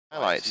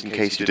Highlights in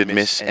case you did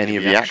miss any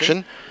of the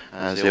action,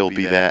 as they'll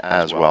be there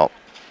as well.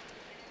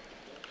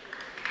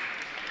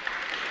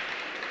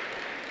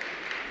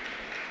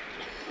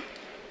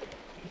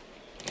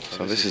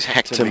 So this is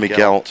Hector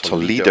Miguel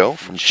Toledo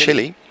from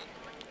Chile.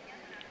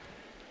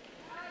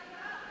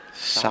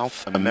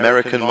 South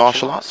American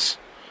martial arts.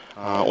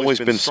 Always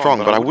been strong,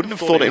 but I wouldn't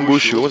have thought it in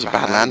Wushu. It was a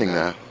bad landing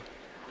there.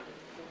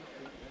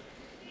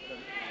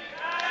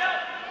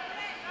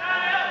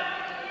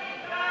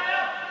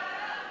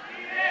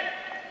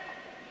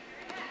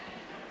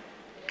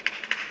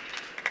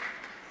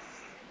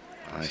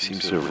 He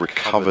seems to have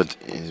recovered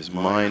his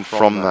mind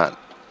from that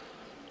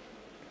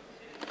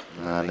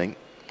landing,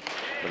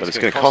 but it's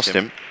going to cost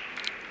him.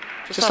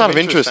 Just out of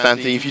interest,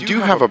 Anthony, if you do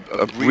have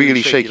a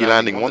really shaky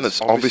landing, one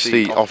that's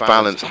obviously off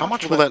balance, how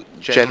much will that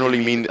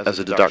generally mean as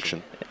a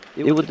deduction?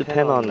 It would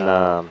depend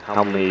on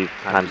how many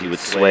times you would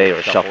sway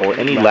or shuffle.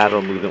 Any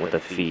lateral movement with the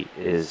feet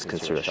is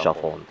considered a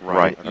shuffle.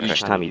 Right.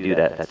 Each time you do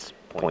that, that's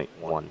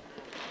 0.1.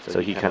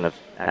 So he kind of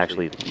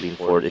actually leaned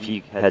forward. If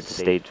he had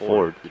stayed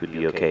forward, he would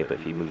be okay, but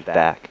if he moved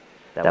back,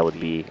 that would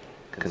be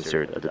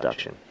considered a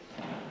deduction.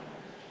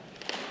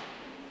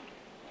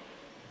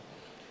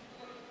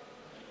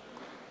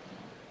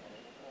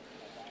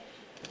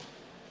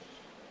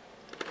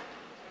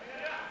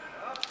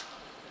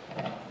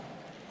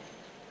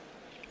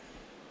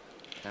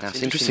 Now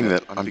it's interesting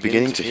that I'm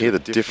beginning to hear the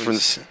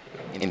difference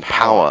in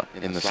power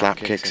in the slap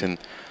kicks, and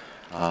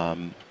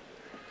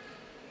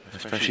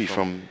especially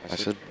from, I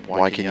said,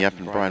 Wai Kin Yep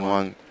and Brian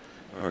Wang,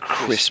 are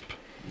crisp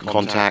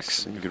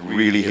contacts. You could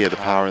really hear the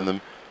power in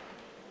them.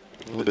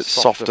 A little bit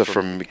softer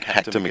from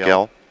Hector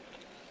Miguel.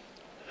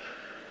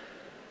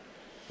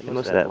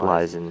 Most of that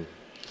lies in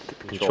the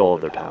control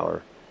of their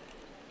power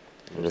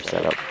and their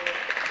setup.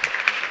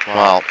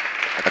 Well,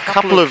 a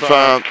couple of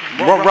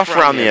rough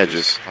around the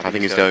edges, I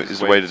think is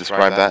the way to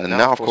describe that. And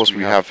now, of course,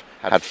 we have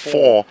had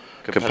 4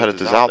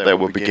 competitors out there.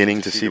 We're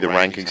beginning to see the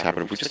rankings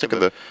happen. If we just look at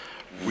the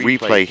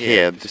replay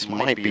here, this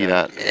might be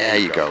that. There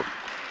you go.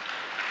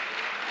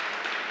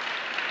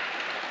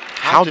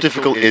 How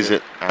difficult is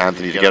it,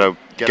 Anthony, to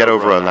get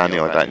over a landing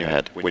like that in your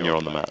head when you're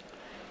on the mat?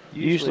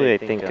 Usually, I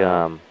think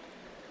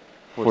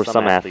for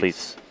some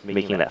athletes,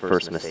 making that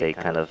first mistake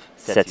kind of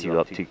sets you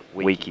up to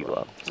wake you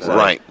up. So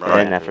right.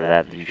 And after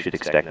that, you should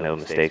expect no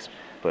mistakes.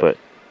 But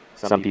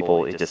some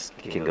people, it just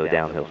can go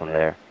downhill from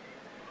there.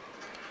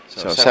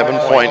 So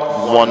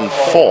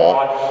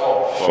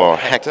 7.14 for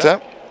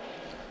Hector.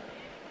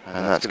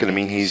 And that's going to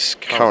mean he's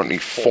currently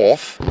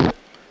 4th.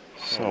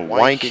 So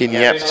Wai Kin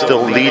Yep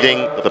still leading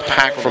the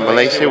pack from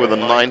Malaysia with a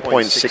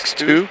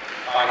 9.62.